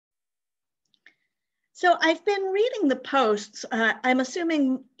So I've been reading the posts. I'm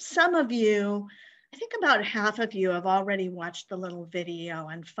assuming some of you, I think about half of you have already watched the little video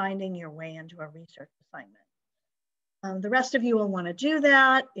on finding your way into a research assignment. The rest of you will want to do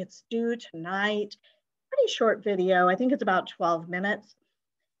that. It's due tonight. Pretty short video. I think it's about 12 minutes.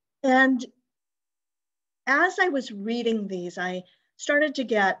 And as I was reading these, I started to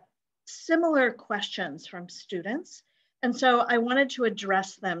get similar questions from students. And so I wanted to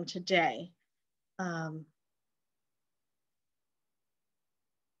address them today.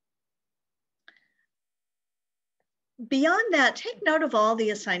 Beyond that, take note of all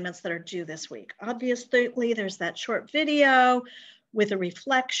the assignments that are due this week. Obviously, there's that short video with a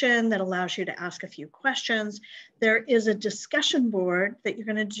reflection that allows you to ask a few questions. There is a discussion board that you're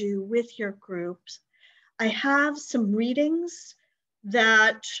going to do with your groups. I have some readings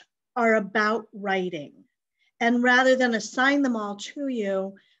that are about writing. And rather than assign them all to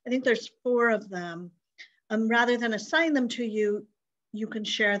you, I think there's 4 of them. Rather than assign them to you, you can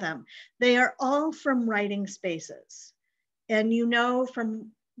share them. They are all from Writing Spaces. And you know from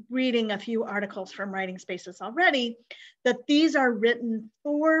reading a few articles from Writing Spaces already that these are written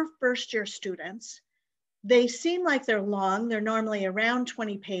for first-year students. They seem like they're long. They're normally around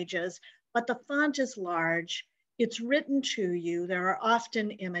 20 pages, but the font is large. It's written to you. There are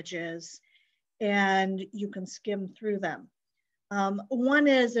often images, and you can skim through them. One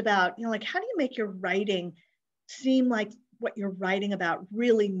is about, like, how do you make your writing seem like what you're writing about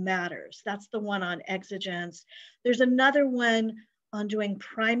really matters? That's the one on exigence. There's another one on doing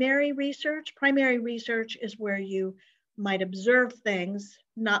primary research. Primary research is where you might observe things,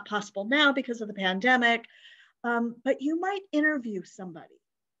 not possible now because of the pandemic, but you might interview somebody.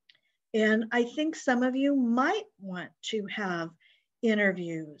 And I think some of you might want to have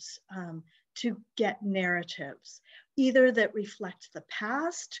interviews to get narratives, either that reflect the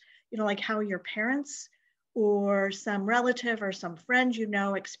past, like how your parents or some relative or some friend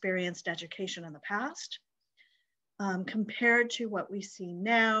experienced education in the past, compared to what we see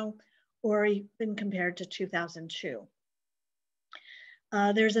now, or even compared to 2002.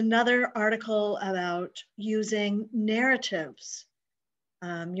 There's another article about using narratives,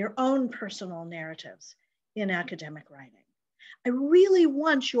 your own personal narratives in academic writing. I really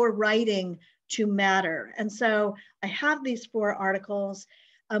want your writing to matter. And so I have these 4 articles.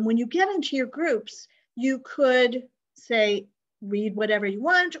 When you get into your groups, you could say, read whatever you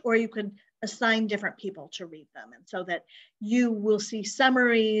want, or you could assign different people to read them. And so that you will see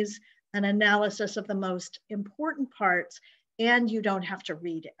summaries and analysis of the most important parts, and you don't have to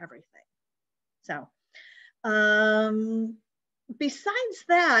read everything. So besides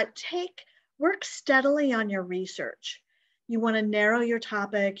that, work steadily on your research. You want to narrow your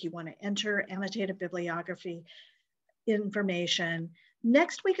topic. You want to enter annotated bibliography information.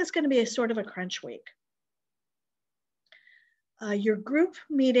 Next week is going to be a sort of a crunch week. Your group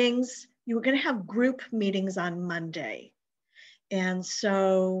meetings, you're going to have group meetings on Monday. And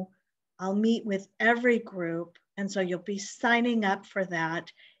so I'll meet with every group. And so you'll be signing up for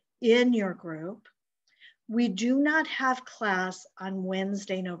that in your group. We do not have class on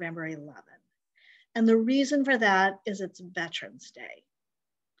Wednesday, November 11th. And the reason for that is it's Veterans Day.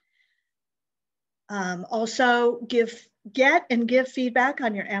 Also, get and give feedback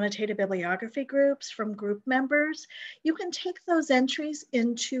on your annotated bibliography groups from group members. You can take those entries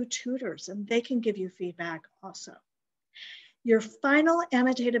into tutors and they can give you feedback also. Your final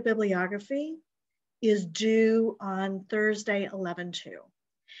annotated bibliography is due on Thursday, 11/2.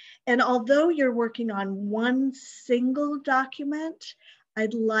 And although you're working on one single document,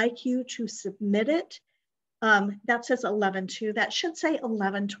 I'd like you to submit it. That says 11/2, that should say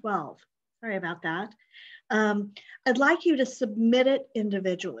 11/12. Sorry about that. I'd like you to submit it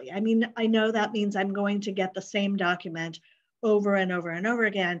individually. I mean, I know that means I'm going to get the same document over and over and over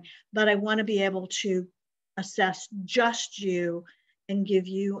again, but I want to be able to assess just you and give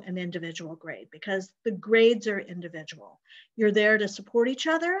you an individual grade, because the grades are individual. You're there to support each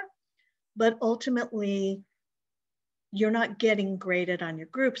other, but ultimately you're not getting graded on your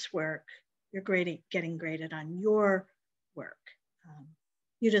group's work. You're getting graded on your work.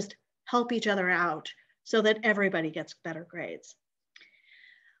 You just help each other out so that everybody gets better grades.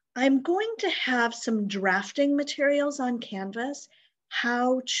 I'm going to have some drafting materials on Canvas,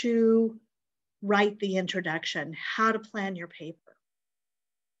 how to write the introduction, how to plan your paper.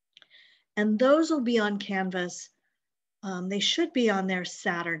 And those will be on Canvas. They should be on there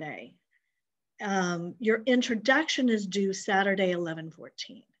Saturday. Your introduction is due Saturday,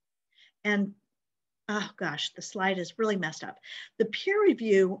 11/14. And oh gosh, the slide is really messed up. The peer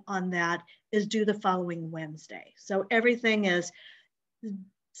review on that is due the following Wednesday. So everything is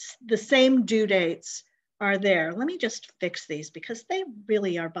the same due dates are there. Let me just fix these because they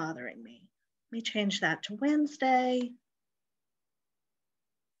really are bothering me. Let me change that to Wednesday.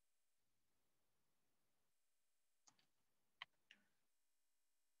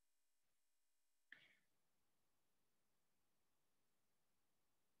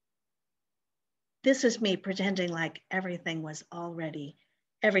 This is me pretending like everything was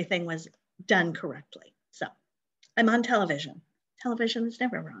done correctly. So I'm on television. Television is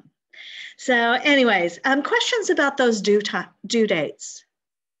never wrong. So anyways, questions about those due dates?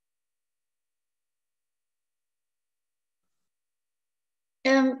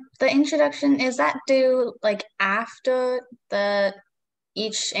 The introduction, is that due like after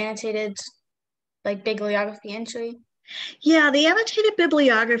each annotated like bibliography entry? Yeah, the annotated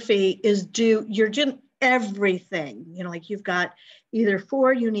bibliography is due, you're doing everything, like you've got either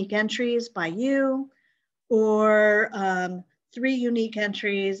 4 unique entries by you or 3 unique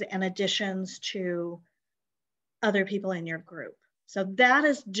entries and additions to other people in your group. So that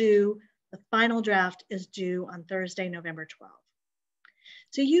is due, the final draft is due on Thursday, November 12th.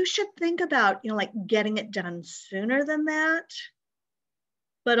 So you should think about, like getting it done sooner than that,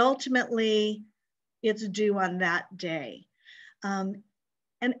 but ultimately it's due on that day.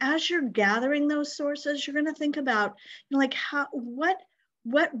 And as you're gathering those sources, you're going to think about, like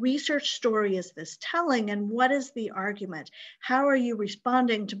what research story is this telling, and what is the argument? How are you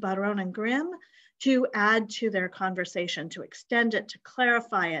responding to Barone and Grimm to add to their conversation, to extend it, to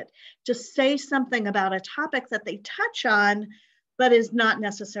clarify it, to say something about a topic that they touch on, but is not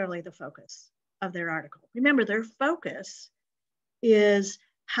necessarily the focus of their article. Remember, their focus is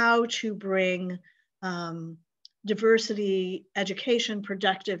how to bring diversity, education,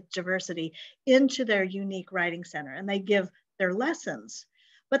 productive diversity into their unique writing center. And they give their lessons,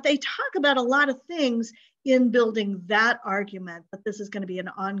 but they talk about a lot of things in building that argument, but this is going to be an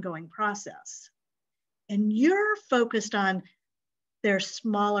ongoing process. And you're focused on their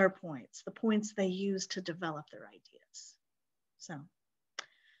smaller points, the points they use to develop their ideas. So.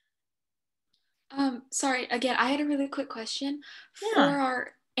 Sorry, again, I had a really quick question. Yeah. For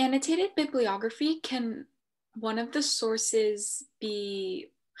our annotated bibliography, can one of the sources be,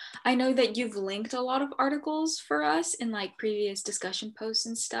 I know that you've linked a lot of articles for us in like previous discussion posts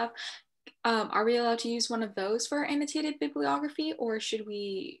and stuff. Are we allowed to use one of those for our annotated bibliography, or should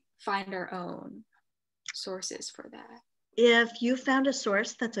we find our own sources for that? If you found a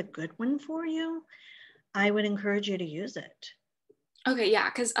source that's a good one for you, I would encourage you to use it. Okay, yeah,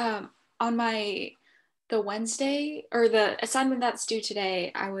 because on the Wednesday or the assignment that's due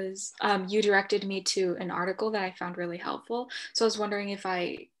today, I was you directed me to an article that I found really helpful. So I was wondering if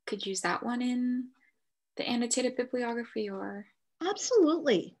I could use that one in the annotated bibliography or.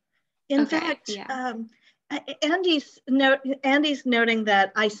 Absolutely. In fact, yeah. Andy's noting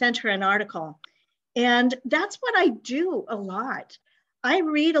that I sent her an article, and that's what I do a lot. I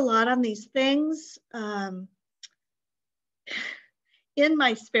read a lot on these things. In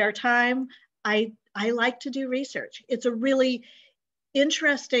my spare time, I like to do research. It's a really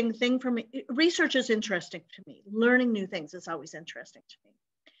interesting thing for me. Research is interesting to me. Learning new things is always interesting to me.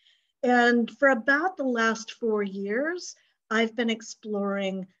 And for about the last 4 years, I've been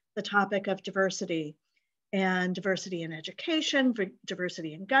exploring the topic of diversity and diversity in education,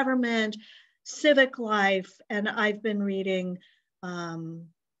 diversity in government, civic life. And I've been reading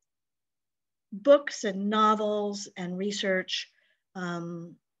books and novels and research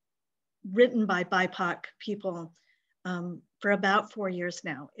written by BIPOC people for about 4 years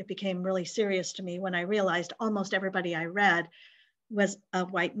now. It became really serious to me when I realized almost everybody I read was a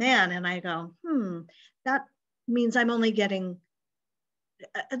white man. And I go, that means I'm only getting,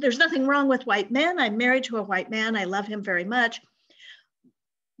 there's nothing wrong with white men. I'm married to a white man. I love him very much.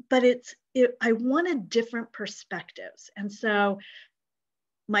 But I wanted different perspectives. And so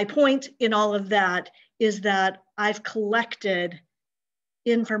my point in all of that is that I've collected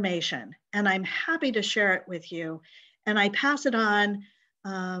information and I'm happy to share it with you. And I pass it on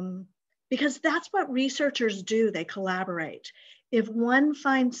because that's what researchers do. They collaborate. If one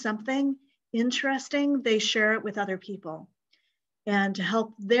finds something interesting, they share it with other people and to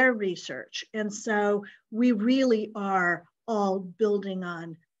help their research. And so we really are all building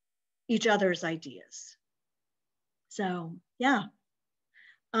on each other's ideas. So yeah.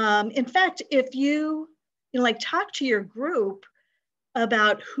 In fact, if you like talk to your group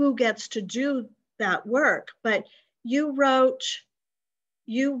about who gets to do that work, but you wrote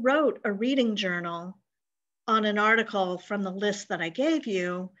a reading journal on an article from the list that I gave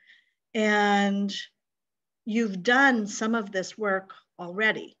you, and you've done some of this work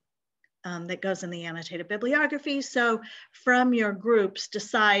already that goes in the annotated bibliography. So from your groups,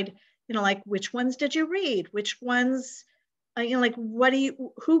 decide, you know, like which ones did you read? Which ones, you know, like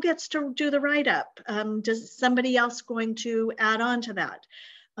who gets to do the write-up? Does somebody else going to add on to that?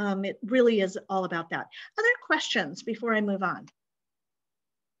 It really is all about that. Other questions before I move on?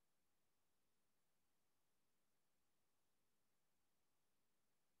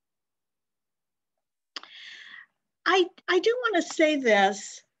 I do want to say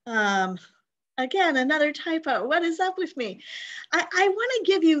this, again, another typo. What is up with me? I want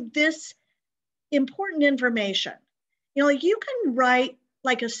to give you this important information. You know, like you can write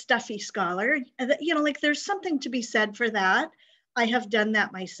like a stuffy scholar, you know, like there's something to be said for that. I have done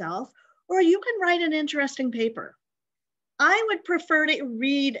that myself. Or you can write an interesting paper. I would prefer to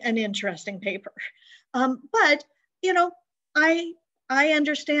read an interesting paper. But, you know, I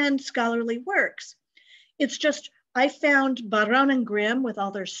understand scholarly works. It's just, I found Barron and Grimm with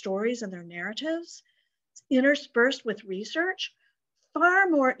all their stories and their narratives interspersed with research far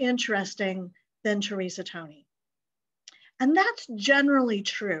more interesting than Teresa Tony. And that's generally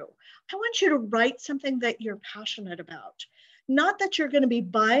true. I want you to write something that you're passionate about. Not that you're going to be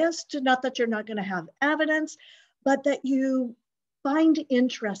biased, not that you're not going to have evidence, but that you find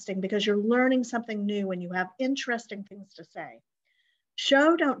interesting because you're learning something new and you have interesting things to say.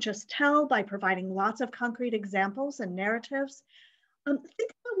 Show, don't just tell by providing lots of concrete examples and narratives. Think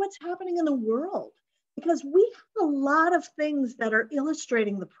about what's happening in the world because we have a lot of things that are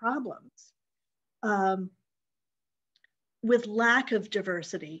illustrating the problems with lack of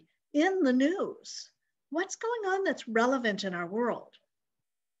diversity in the news. What's going on that's relevant in our world?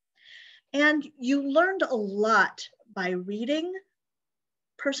 And you learned a lot by reading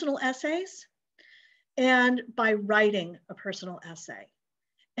personal essays and by writing a personal essay.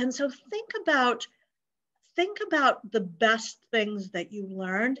 And so think about the best things that you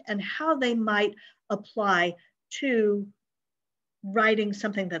learned and how they might apply to writing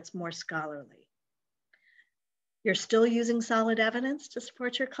something that's more scholarly. You're still using solid evidence to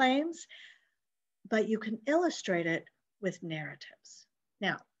support your claims, but you can illustrate it with narratives.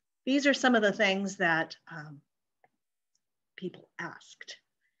 Now, these are some of the things that people asked.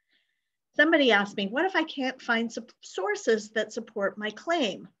 Somebody asked me, what if I can't find sources that support my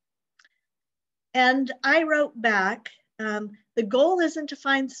claim? And I wrote back, the goal isn't to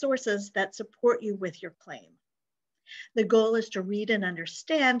find sources that support you with your claim. The goal is to read and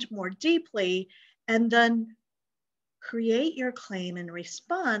understand more deeply and then create your claim in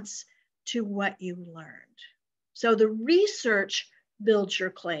response to what you learned. So the research builds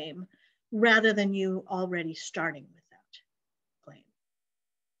your claim rather than you already starting with that claim.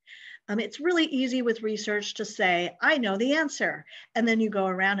 It's really easy with research to say, I know the answer. And then you go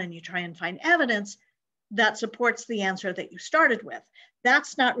around and you try and find evidence that supports the answer that you started with.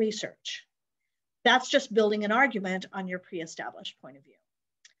 That's not research. That's just building an argument on your pre-established point of view.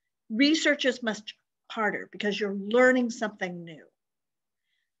 Research is much harder because you're learning something new.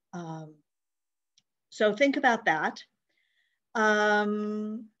 So think about that.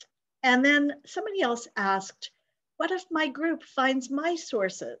 And then somebody else asked, what if my group finds my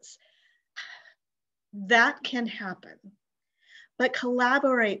sources? That can happen, but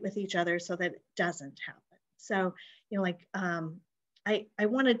collaborate with each other so that it doesn't happen. So, you know, like I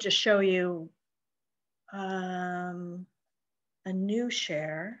wanted to show you a new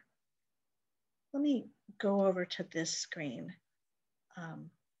share. Let me go over to this screen.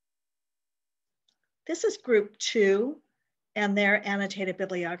 This is group 2 and their annotated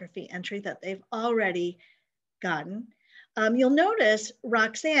bibliography entry that they've already gotten. You'll notice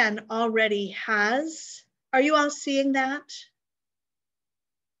Roxanne already has, are you all seeing that?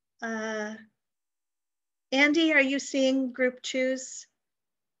 Andy, are you seeing group 2's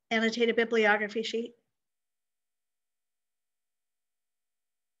annotated bibliography sheet?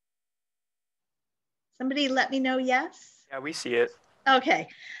 Somebody let me know yes? Yeah, we see it. Okay,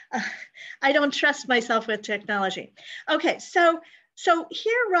 I don't trust myself with technology. Okay, so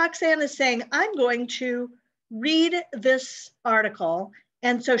here Roxanne is saying, I'm going to read this article.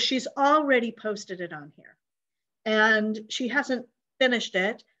 And so she's already posted it on here. And she hasn't finished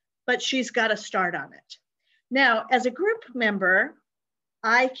it, but she's got a start on it. Now, as a group member,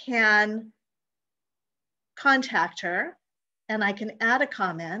 I can contact her and I can add a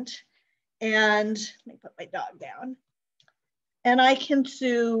comment. And let me put my dog down. And I can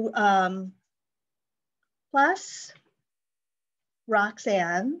do plus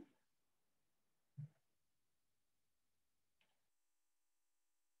Roxanne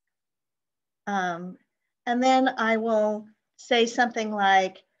and then I will say something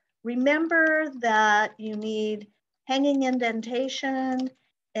like, remember that you need hanging indentation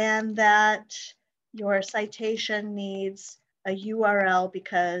and that your citation needs a URL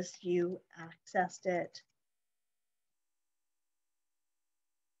because you accessed it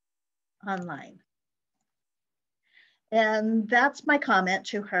online. And that's my comment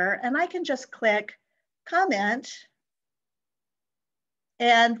to her. And I can just click comment,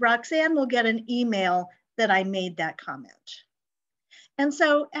 and Roxanne will get an email that I made that comment. And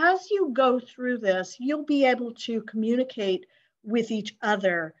so as you go through this, you'll be able to communicate with each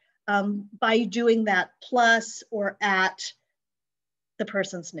other by doing that plus or at the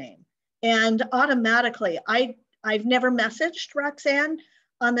person's name. And automatically, I've never messaged Roxanne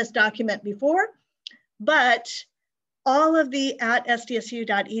on this document before, but all of the at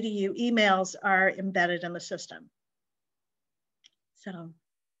sdsu.edu emails are embedded in the system. So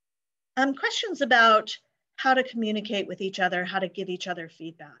questions about how to communicate with each other, how to give each other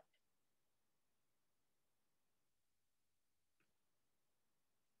feedback.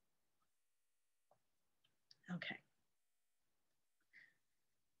 Okay.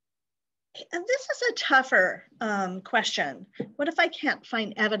 And this is a tougher question. What if I can't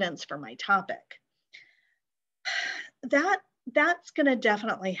find evidence for my topic? That's going to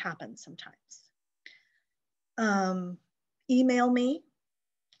definitely happen sometimes. Email me.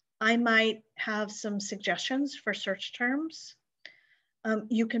 I might have some suggestions for search terms.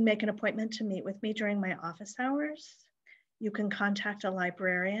 You can make an appointment to meet with me during my office hours. You can contact a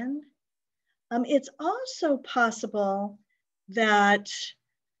librarian. It's also possible that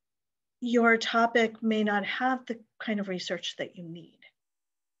your topic may not have the kind of research that you need,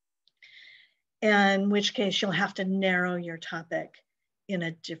 in which case you'll have to narrow your topic in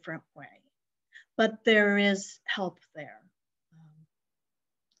a different way. But there is help there.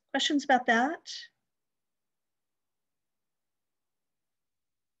 Questions about that?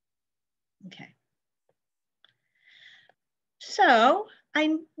 Okay. So I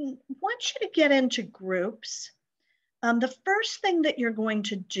want you to get into groups. The first thing that you're going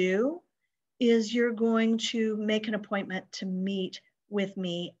to do is you're going to make an appointment to meet with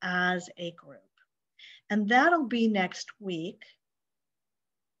me as a group. And that'll be next week.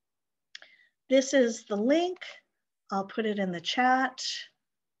 This is the link. I'll put it in the chat.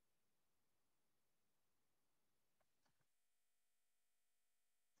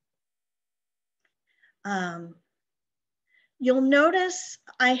 You'll notice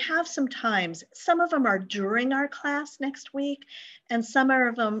I have some times. Some of them are during our class next week, and some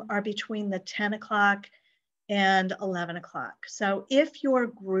of them are between the 10 o'clock and 11 o'clock. So if your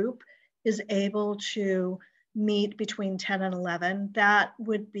group is able to meet between 10 and 11, that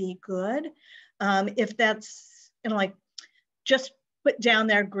would be good. If that's, like, just put down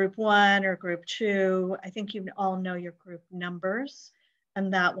there group 1 or group 2. I think you all know your group numbers,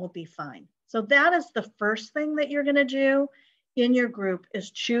 and that will be fine. So that is the first thing that you're going to do in your group, is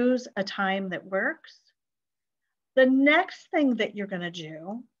choose a time that works. The next thing that you're going to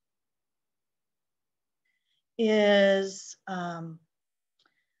do is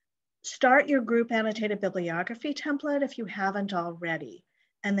start your group annotated bibliography template if you haven't already,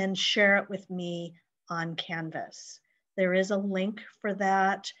 and then share it with me on Canvas. There is a link for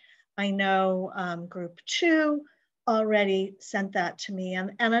that. I know group 2 already sent that to me,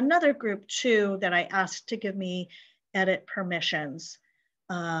 and another group 2 that I asked to give me edit permissions.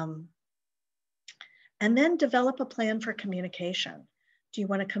 And then develop a plan for communication. Do you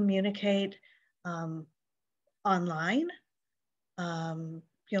want to communicate online?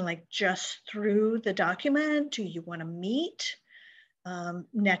 Like just through the document? Do you want to meet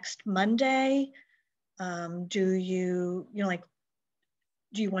next Monday? Do you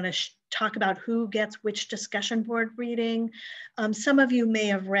want to talk about who gets which discussion board reading? Some of you may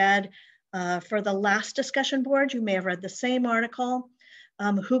have read, for the last discussion board, you may have read the same article.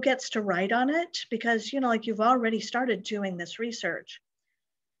 Who gets to write on it? Because, like, you've already started doing this research.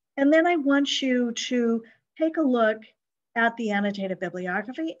 And then I want you to take a look at the annotated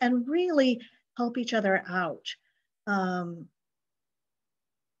bibliography and really help each other out. I'm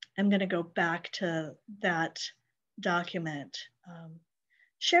going to go back to that document.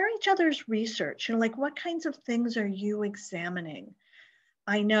 Share each other's research. Like, what kinds of things are you examining?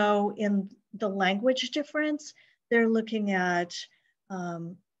 I know in the language difference, they're looking at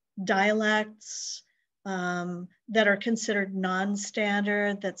dialects that are considered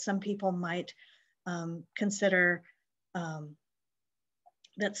non-standard, that some people might consider, what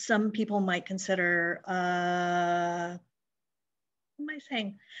am I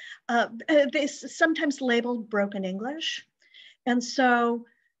saying? They sometimes labeled broken English. And so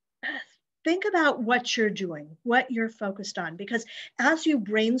think about what you're doing, what you're focused on, because as you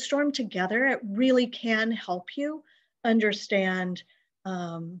brainstorm together, it really can help you understand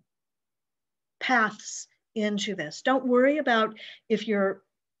paths into this. Don't worry about if you're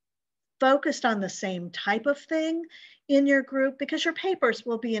focused on the same type of thing in your group, because your papers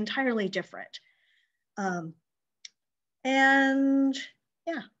will be entirely different. And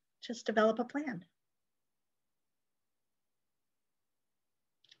yeah, just develop a plan.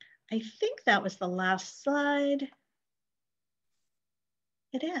 I think that was the last slide.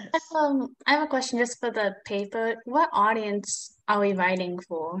 It is. I have a question just for the paper. What audience are we writing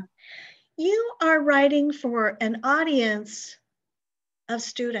for? You are writing for an audience of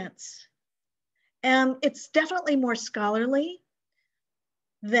students. And it's definitely more scholarly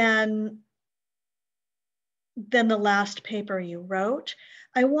than the last paper you wrote.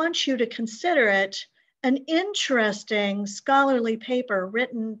 I want you to consider it an interesting scholarly paper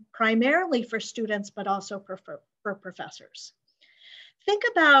written primarily for students, but also for professors. Think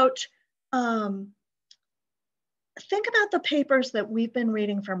about the papers that we've been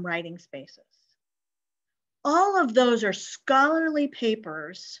reading from Writing Spaces. All of those are scholarly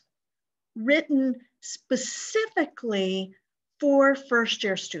papers written specifically for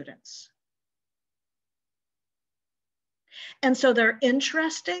first-year students. And so they're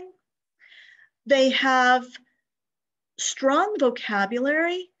interesting. They have strong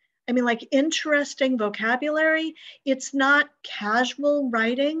vocabulary. I mean, like interesting vocabulary. It's not casual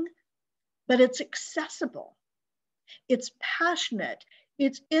writing, but it's accessible. It's passionate.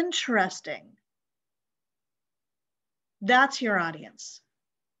 It's interesting. That's your audience.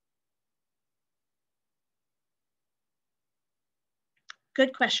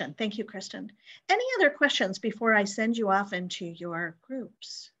 Good question. Thank you, Kristen. Any other questions before I send you off into your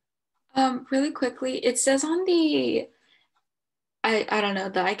groups? Really quickly, it says on the, I don't know,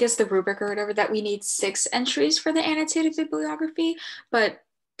 I guess the rubric or whatever, that we need 6 entries for the annotated bibliography, but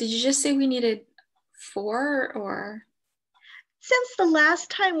did you just say we needed 4 or? Since the last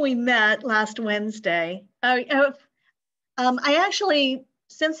time we met last Wednesday, I actually,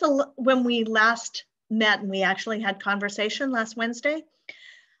 when we last met and we actually had conversation last Wednesday,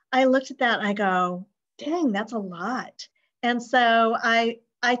 I looked at that and I go, dang, that's a lot. And so I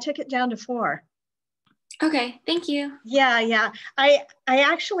took it down to 4. Okay, thank you. Yeah. I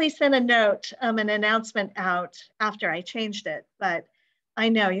actually sent a note, an announcement out after I changed it, but I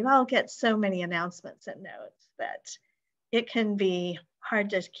know you all get so many announcements and notes that it can be hard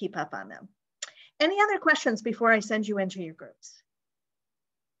to keep up on them. Any other questions before I send you into your groups?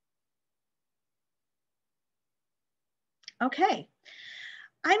 Okay.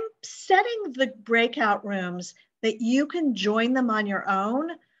 I'm setting the breakout rooms that you can join them on your own.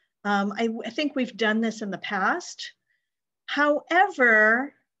 I think we've done this in the past.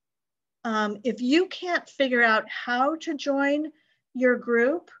 However, if you can't figure out how to join your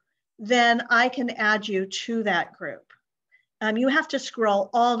group, then I can add you to that group. You have to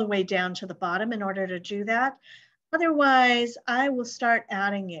scroll all the way down to the bottom in order to do that. Otherwise, I will start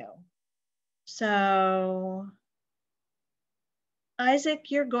adding you. So Isaac,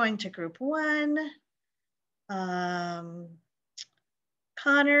 you're going to group 1.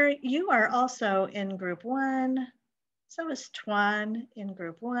 Connor, you are also in group 1. So is Tuan in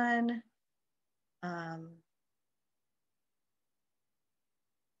group 1.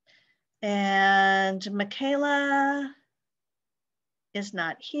 And Michaela is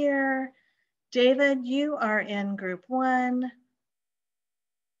not here. David, you are in group 1.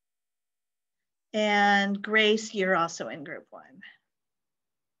 And Grace, you're also in group 1.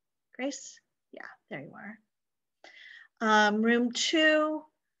 Grace? Yeah, there you are. Room 2,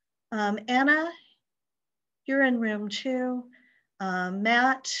 Anna, you're in room 2.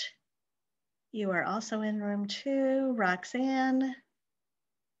 Matt, you are also in room 2. Roxanne,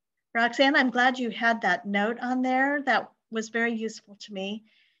 I'm glad you had that note on there. That was very useful to me.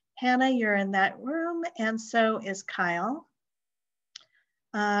 Hannah, you're in that room, and so is Kyle.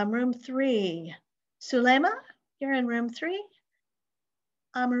 Room 3, Sulema, you're in room 3.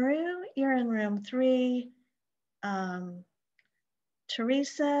 Amaru, you're in room 3.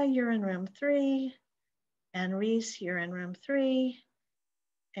 Teresa, you're in room 3. And Reese, you're in room 3.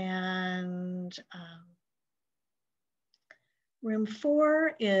 And room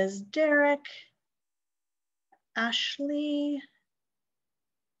 4 is Derek, Ashley,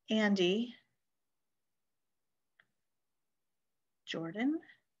 Andy, Jordan,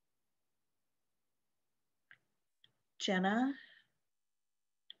 Jenna,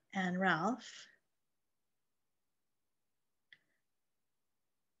 and Ralph.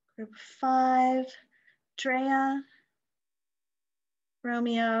 Group 5, Drea,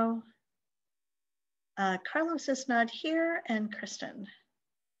 Romeo, Carlos is not here, and Kristen.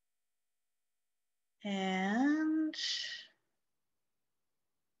 And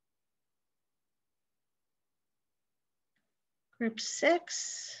Group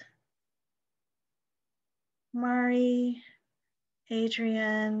 6, Mari,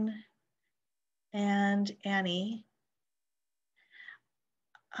 Adrian, and Annie.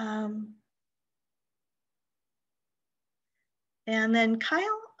 And then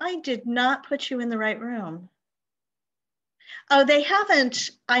Kyle, I did not put you in the right room. Oh, they haven't.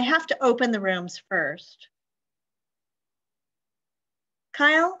 I have to open the rooms first.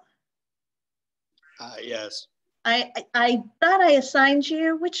 Kyle? Yes. I thought I assigned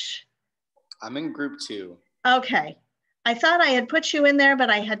you, which? I'm in group 2. Okay. I thought I had put you in there,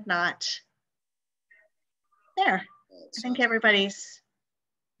 but I had not. There. I think everybody's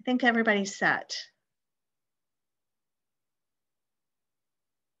set.